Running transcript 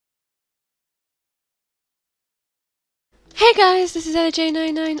Hey guys, this is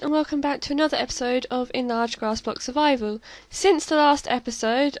LJ99 and welcome back to another episode of Enlarged Grass Block Survival. Since the last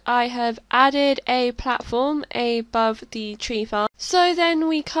episode, I have added a platform above the tree farm, so then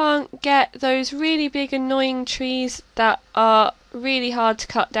we can't get those really big annoying trees that are really hard to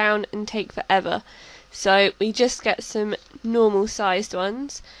cut down and take forever. So we just get some normal sized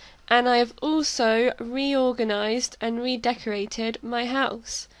ones, and I have also reorganised and redecorated my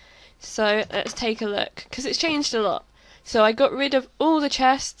house. So let's take a look, because it's changed a lot. So I got rid of all the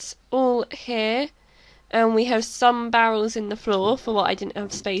chests, all here, and we have some barrels in the floor for what I didn't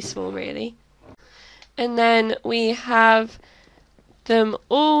have space for really. And then we have them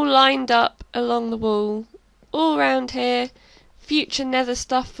all lined up along the wall, all around here, future nether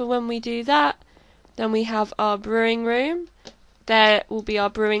stuff for when we do that. Then we have our brewing room, there will be our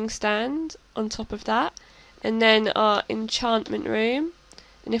brewing stand on top of that, and then our enchantment room.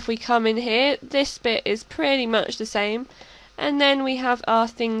 And if we come in here, this bit is pretty much the same. And then we have our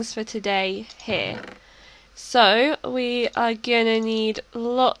things for today here. So we are gonna need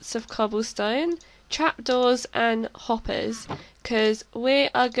lots of cobblestone, trapdoors and hoppers, because we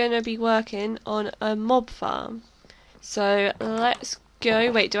are gonna be working on a mob farm. So let's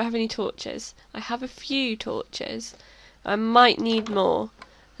go. Wait, do I have any torches? I have a few torches. I might need more.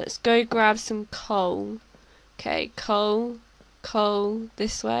 Let's go grab some coal. Okay, coal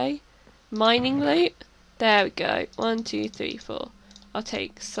this way. Mining loot. There we go. 1, 2, 3, 4. I'll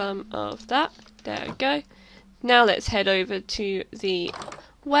take some of that. There we go. Now let's head over to the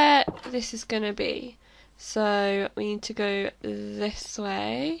where this is gonna be. So we need to go this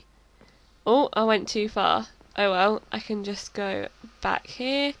way. Oh, I went too far. Oh well, I can just go back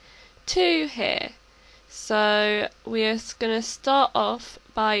here to here. So we're gonna start off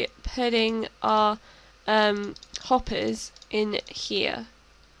by putting our hoppers in here.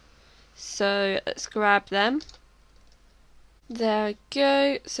 So let's grab them. There we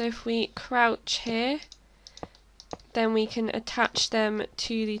go. So if we crouch here, then we can attach them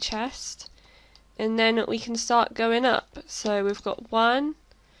to the chest, and then we can start going up. So we've got 1,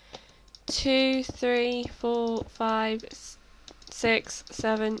 2, 3, 4, 5, 6,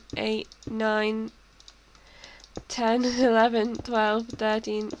 7, 8, 9, 10, 11, 12,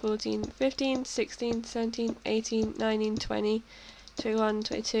 13, 14, 15, 16, 17, 18, 19, 20, 21,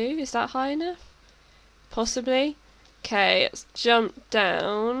 22. Is that high enough? Possibly. Okay, let's jump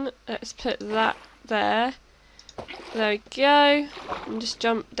down. Let's put that there. There we go. And just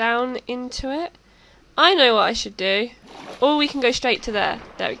jump down into it. I know what I should do. Or we can go straight to there.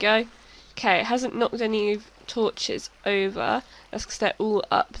 There we go. Okay, it hasn't knocked any torches over. That's because they're all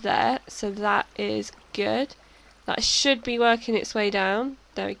up there. So that is good. That should be working its way down.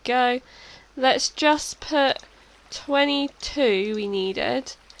 There we go. Let's just put 22 we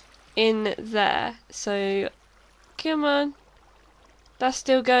needed in there. So, come on. That's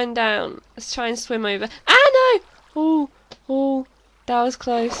still going down. Let's try and swim over. Ah, no! Oh, that was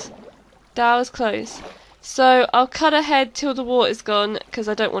close. That was close. So, I'll cut ahead till the water's gone, because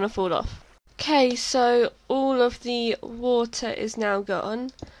I don't want to fall off. Okay, so all of the water is now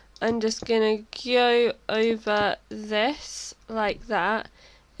gone. I'm just gonna go over this like that,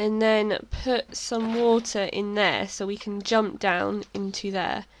 and then put some water in there so we can jump down into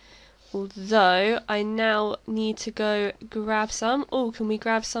there. Although I now need to go grab some. Oh, can we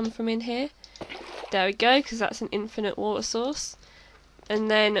grab some from in here? There we go, because that's an infinite water source.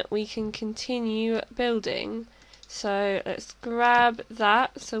 And then we can continue building. So let's grab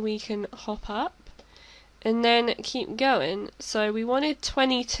that so we can hop up. And then keep going. So we wanted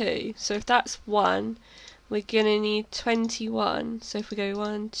 22. So if that's 1, we're gonna need 21. So if we go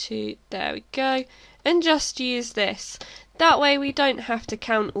 1, 2, there we go. And just use this. That way we don't have to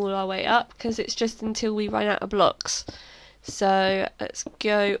count all our way up, because it's just until we run out of blocks. So let's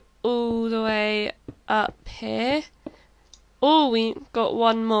go all the way up here. Oh, we got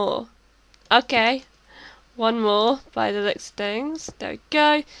one more. Okay. One more by the looks of things. There we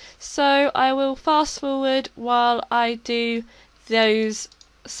go. So I will fast forward while I do those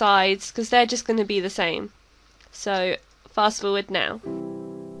sides, because they're just going to be the same. So fast forward now.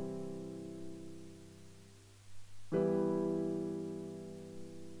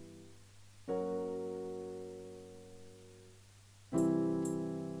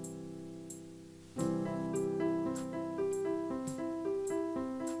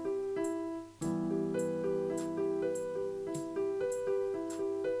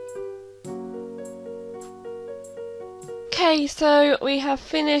 Okay, so we have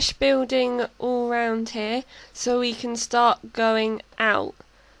finished building all around here, so we can start going out.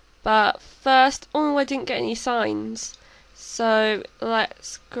 But first, oh, I didn't get any signs. So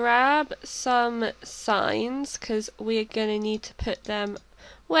let's grab some signs because we're going to need to put them.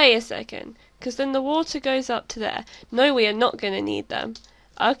 Wait a second, because then the water goes up to there. No, we are not going to need them.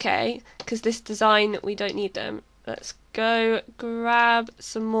 Okay, because this design, we don't need them. Let's go grab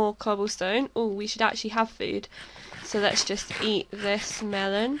some more cobblestone. Oh, we should actually have food. So let's just eat this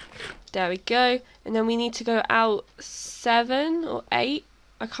melon. There we go. And then we need to go out 7 or 8.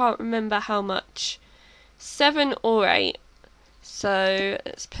 I can't remember how much. 7 or 8. So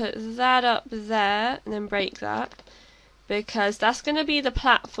let's put that up there and then break that. Because that's going to be the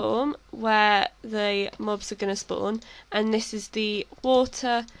platform where the mobs are going to spawn, and this is the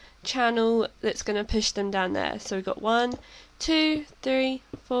water channel that's going to push them down there. So we've got 1, 2, 3,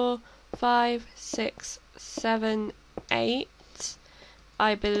 4, 5, 6, 7, 8.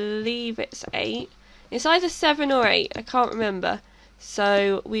 I believe it's 8. It's either 7 or 8, I can't remember.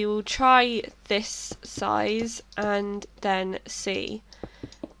 So we will try this size and then see.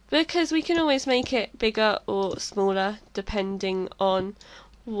 Because we can always make it bigger or smaller depending on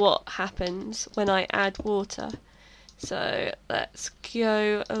what happens when I add water. So let's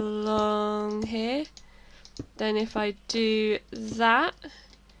go along here. Then if I do that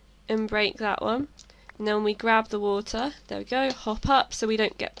and break that one, and then we grab the water, there we go, hop up so we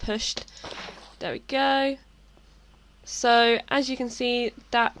don't get pushed. There we go. So as you can see,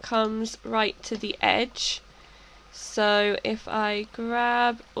 that comes right to the edge. So if I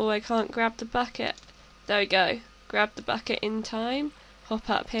grab, I can't grab the bucket. There we go. Grab the bucket in time. Hop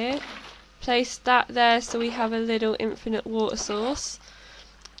up here. Place that there so we have a little infinite water source.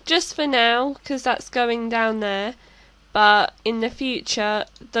 Just for now, because that's going down there. But in the future,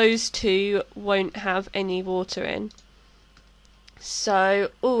 those two won't have any water in. So,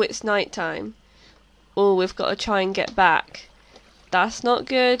 it's night time. We've got to try and get back. That's not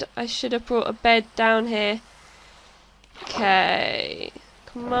good. I should have brought a bed down here. Okay,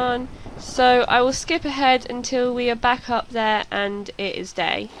 come on. So I will skip ahead until we are back up there and it is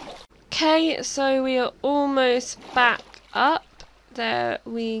day. Okay, so we are almost back up. There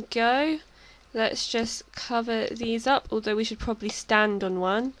we go. Let's just cover these up, although we should probably stand on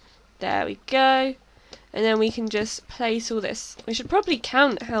one. There we go. And then we can just place all this. We should probably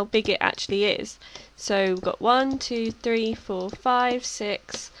count how big it actually is. So we've got 1, 2, 3, 4, 5,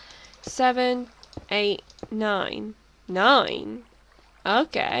 6, 7, 8, 9. 9?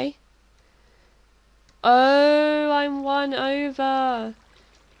 Okay. Oh, I'm 1 over.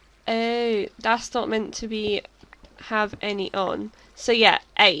 Oh, that's not meant to have any on. So yeah,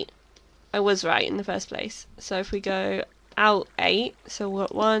 8. I was right in the first place. So if we go out 8, so we've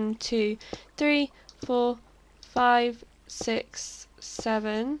got 1, 2, 3, 4, 5, 6,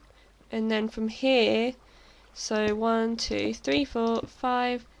 7. And then from here, so 1, 2, 3, 4,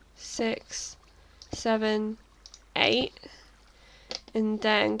 5, 6, 7, 8, and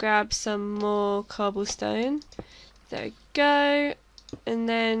then grab some more cobblestone. There we go, and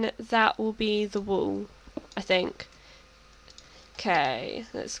then that will be the wall, I think. Okay,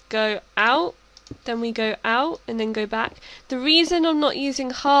 let's go out, then we go out and then go back. The reason I'm not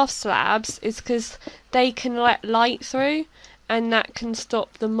using half slabs is because they can let light through and that can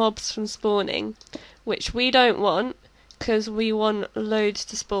stop the mobs from spawning, which we don't want because we want loads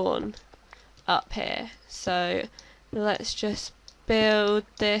to spawn up here. So let's just build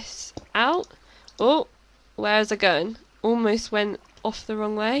this out. Oh, where's it going? Almost went off the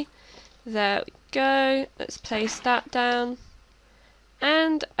wrong way. There we go. Let's place that down.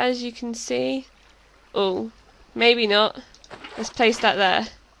 And as you can see, maybe not. Let's place that there.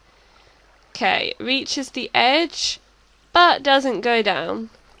 Okay, reaches the edge, but doesn't go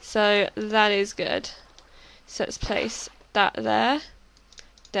down. So that is good. So let's place that there.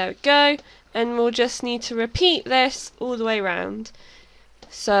 There we go. And we'll just need to repeat this all the way around.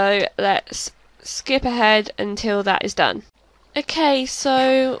 So let's skip ahead until that is done. Okay,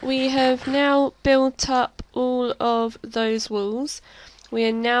 so we have now built up all of those walls. We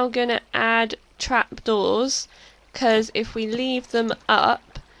are now going to add trapdoors, because if we leave them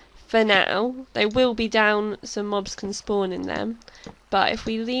up for now, they will be down so mobs can spawn in them. But if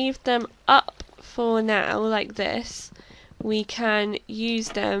we leave them up for now, like this, we can use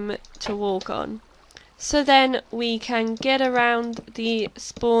them to walk on. So then we can get around the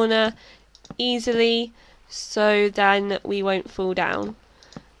spawner easily, so then we won't fall down.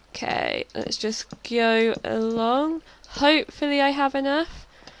 Okay, let's just go along. Hopefully I have enough.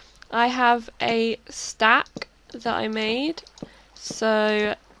 I have a stack that I made,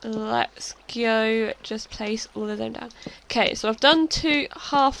 so let's go just place all of them down. Okay, so I've done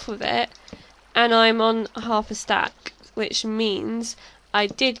half of it and I'm on half a stack, which means I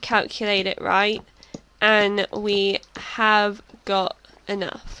did calculate it right and we have got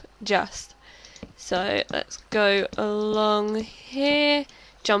enough, just. So let's go along here,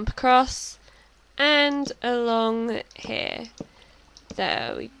 jump across, and along here.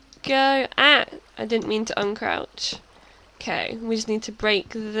 There we go. Ah, I didn't mean to uncrouch. Okay, we just need to break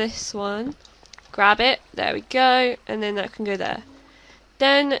this one. Grab it, there we go, and then that can go there.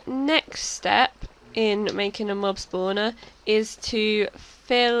 Then next step in making a mob spawner is to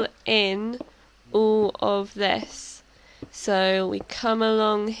fill in all of this. So we come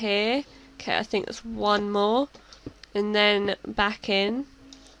along here. Okay, I think there's one more, and then back in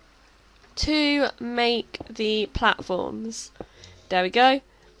to make the platforms. There we go.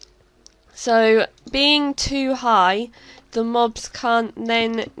 So being too high, the mobs can't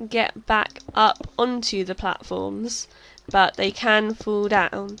then get back up onto the platforms, but they can fall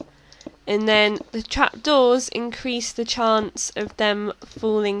down. And then the trapdoors increase the chance of them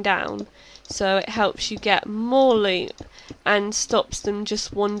falling down, so it helps you get more loot and stops them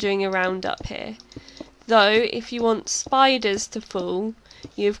just wandering around up here. Though if you want spiders to fall,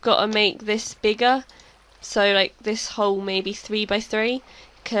 you've got to make this bigger, so like this hole maybe 3 by 3,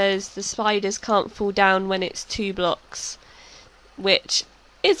 because the spiders can't fall down when it's 2 blocks, which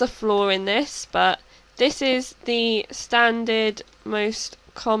is a flaw in this, but this is the standard most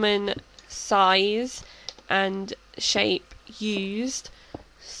common size and shape used,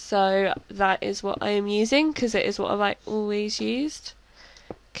 so that is what I am using because it is what I've always used.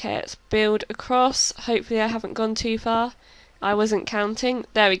 Okay, let's build across. Hopefully I haven't gone too far. I wasn't counting.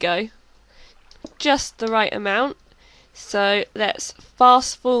 There we go. Just the right amount. So let's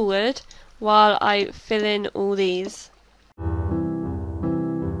fast forward while I fill in all these.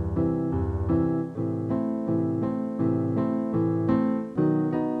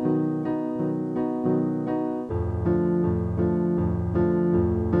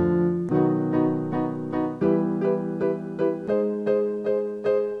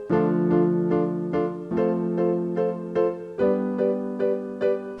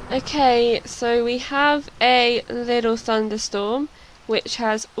 Okay, so we have a little thunderstorm, which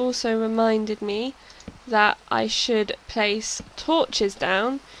has also reminded me that I should place torches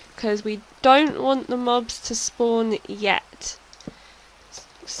down, because we don't want the mobs to spawn yet.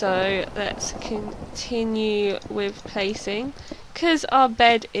 So let's continue with placing, because our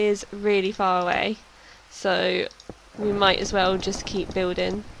bed is really far away, so we might as well just keep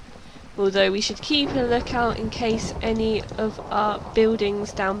building. Although we should keep a lookout in case any of our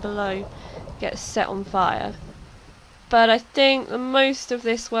buildings down below get set on fire. But I think the most of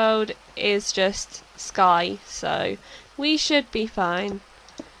this world is just sky, so we should be fine.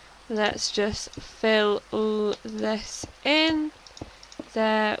 Let's just fill all this in.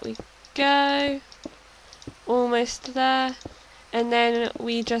 There we go. Almost there. And then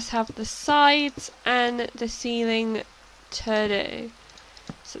we just have the sides and the ceiling to do.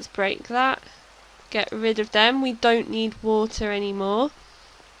 So let's break that, get rid of them. We don't need water anymore.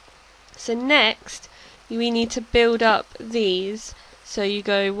 So next we need to build up these. So you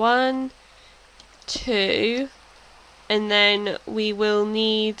go 1, 2, and then we will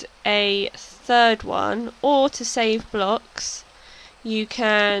need a third one, or to save blocks you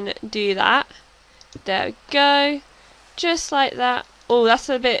can do that. There we go, just like that. Oh, that's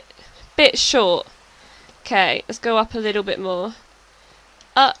a bit short. Okay, let's go up a little bit more.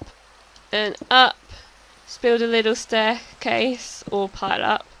 Up and up. Let's build a little staircase or pile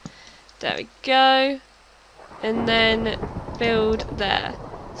up. There we go. And then build there.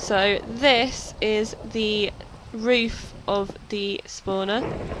 So this is the roof of the spawner.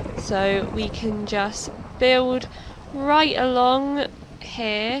 So we can just build right along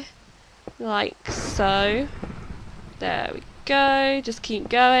here, like so. There we go. Just keep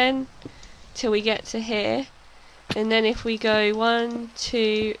going till we get to here. And then if we go 1,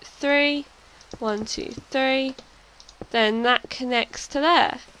 2, 3, 1, 2, 3, then that connects to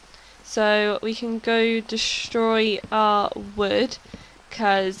there. So we can go destroy our wood,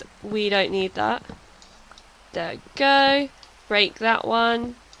 because we don't need that. There we go. Break that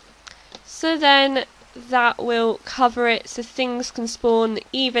one. So then that will cover it so things can spawn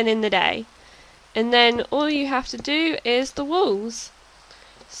even in the day. And then all you have to do is the walls.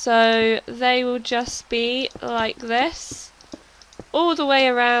 So they will just be like this all the way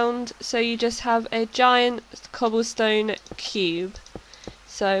around, so you just have a giant cobblestone cube.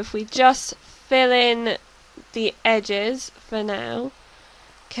 So if we just fill in the edges for now.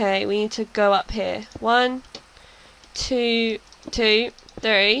 Okay, we need to go up here. 1, 2, 2,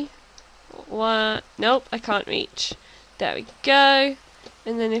 3. 1. Nope, I can't reach. There we go.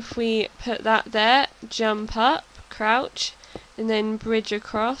 And then if we put that there, jump up, crouch, and then bridge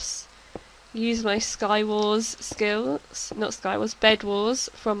across. use my Sky Wars skills, not Sky Wars, Bed Wars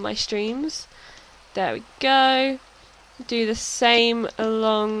from my streams. There we go. Do the same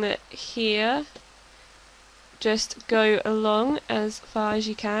along here. Just go along as far as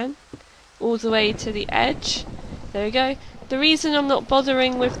you can, all the way to the edge. There we go. The reason I'm not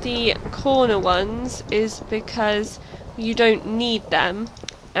bothering with the corner ones is because you don't need them,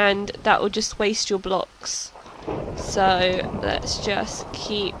 and that will just waste your blocks. So let's just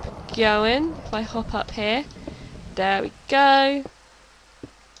keep going. If I hop up here, there we go.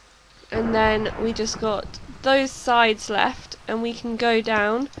 And then we just got those sides left, and we can go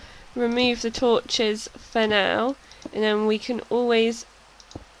down, remove the torches for now, and then we can always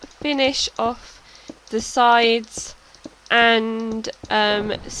finish off the sides and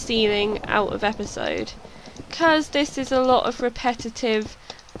ceiling out of episode. Because this is a lot of repetitive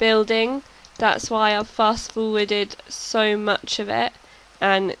building, that's why I've fast forwarded so much of it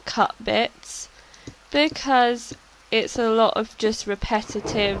and cut bits, because it's a lot of just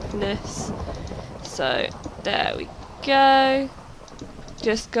repetitiveness. So there we go.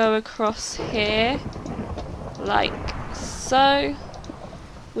 Just go across here like so.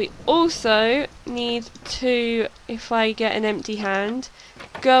 We also need to, if I get an empty hand,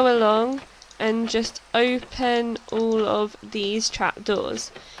 go along and just open all of these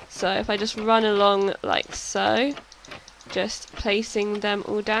trapdoors. So if I just run along like so, just placing them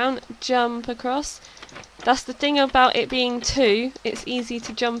all down, jump across. That's the thing about it being 2, it's easy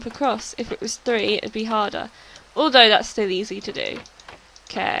to jump across. If it was 3, it'd be harder. Although that's still easy to do.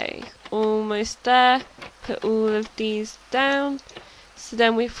 Okay, almost there. Put all of these down. So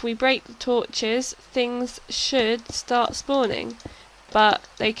then if we break the torches, things should start spawning. But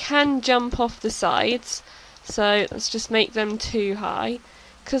they can jump off the sides, so let's just make them too high.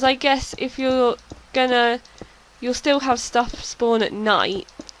 Because I guess if you'll still have stuff spawn at night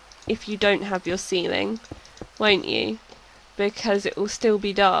if you don't have your ceiling, won't you? Because it will still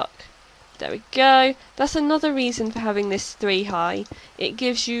be dark. There we go. That's another reason for having this 3 high. It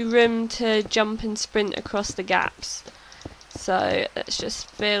gives you room to jump and sprint across the gaps. So let's just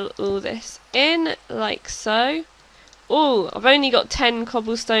fill all this in like so. Oh, I've only got 10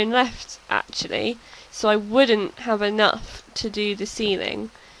 cobblestone left actually, so I wouldn't have enough to do the ceiling.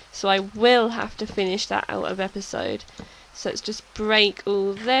 So I will have to finish that out of episode. So let's just break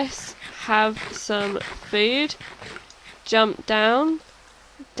all this, have some food, jump down,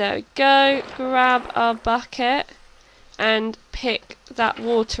 there we go, grab our bucket and pick that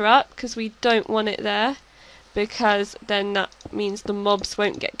water up because we don't want it there, because then that means the mobs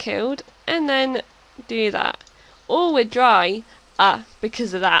won't get killed, and then do that. Oh, we're dry,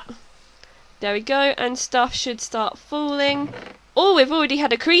 because of that. There we go, and stuff should start falling. Oh, we've already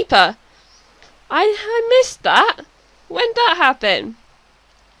had a creeper. I missed that. When did that happen?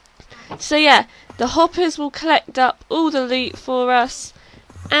 So yeah, the hoppers will collect up all the loot for us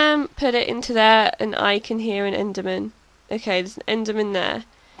and put it into there, and I can hear an enderman. Okay, there's an enderman there.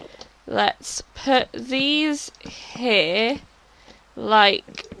 Let's put these here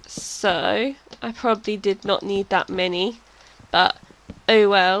like so. I probably did not need that many, but oh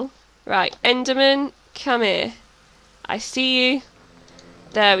well. Right, enderman, come here. I see you.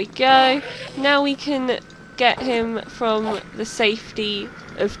 There we go. Now we can get him from the safety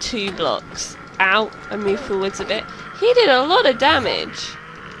of 2 blocks. Ow, I moved forwards a bit. He did a lot of damage.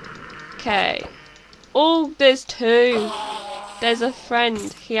 Okay. Oh, there's 2. There's a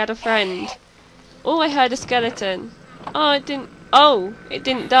friend. He had a friend. Oh, I heard a skeleton. Oh, it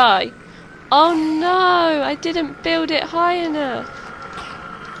didn't die. Oh no, I didn't build it high enough.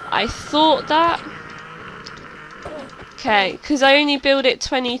 I thought that. Okay, because I only build it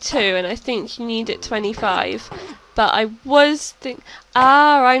 22 and I think you need it 25. But I was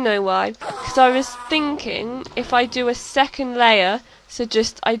I know why. Because I was thinking if I do a second layer, so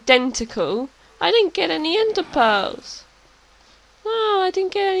just identical, I didn't get any ender pearls. Oh, I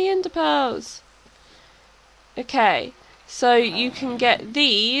didn't get any ender pearls. Okay, so you can get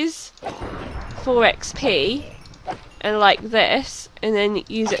these for XP, and like this, and then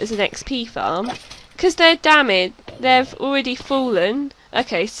use it as an XP farm. Because they're damaged, they've already fallen.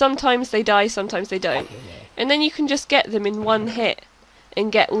 Okay, sometimes they die, sometimes they don't. And then you can just get them in one hit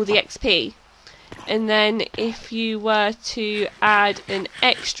and get all the XP. And then if you were to add an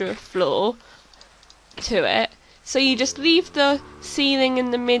extra floor to it, so you just leave the ceiling in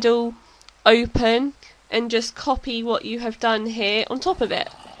the middle open and just copy what you have done here on top of it.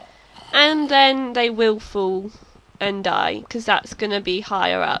 And then they will fall and die, because that's going to be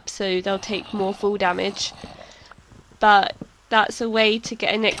higher up, so they'll take more fall damage. But that's a way to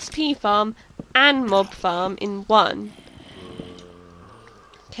get an XP farm and mob farm in one.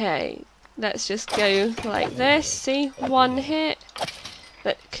 Okay, let's just go like this. See, one hit.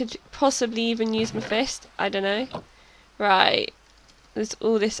 That could possibly even use my fist. I don't know. Right. There's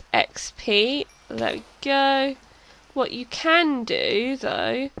all this XP. There we go. What you can do,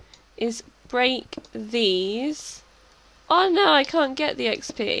 though, is break these. Oh no, I can't get the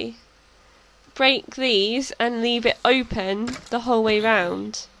XP. Break these and leave it open the whole way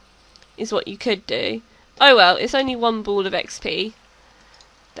round. Is what you could do. Oh well, it's only one ball of XP.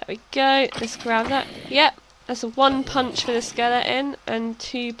 There we go. Let's grab that. Yep. That's a 1 punch for the skeleton and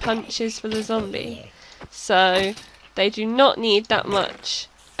 2 punches for the zombie. So they do not need that much,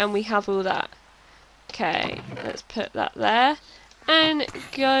 and we have all that. Okay, let's put that there and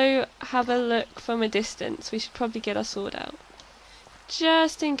go have a look from a distance. We should probably get our sword out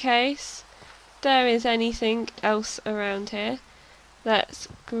just in case there is anything else around here. Let's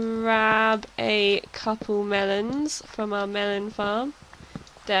grab a couple melons from our melon farm.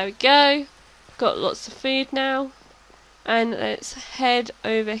 There we go. Got lots of food now. And let's head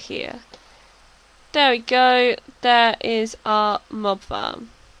over here. There we go. There is our mob farm.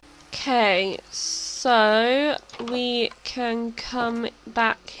 Okay, so we can come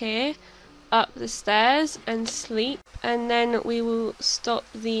back here up the stairs and sleep, and then we will stop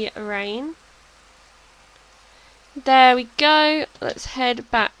the rain. There we go. Let's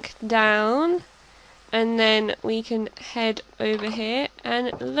head back down, and then we can head over here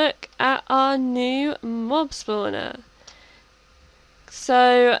and look at our new mob spawner.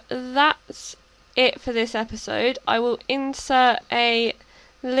 So that's it for this episode. I will insert a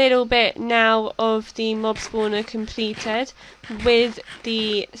little bit now of the mob spawner completed with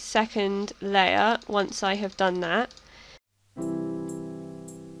the second layer once I have done that.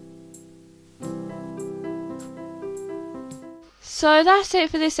 So that's it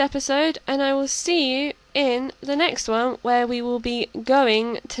for this episode, and I will see you in the next one where we will be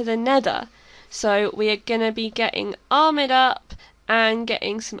going to the Nether. So we are going to be getting armoured up and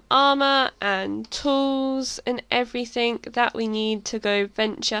getting some armour and tools and everything that we need to go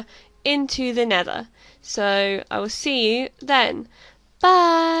venture into the Nether. So I will see you then.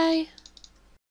 Bye!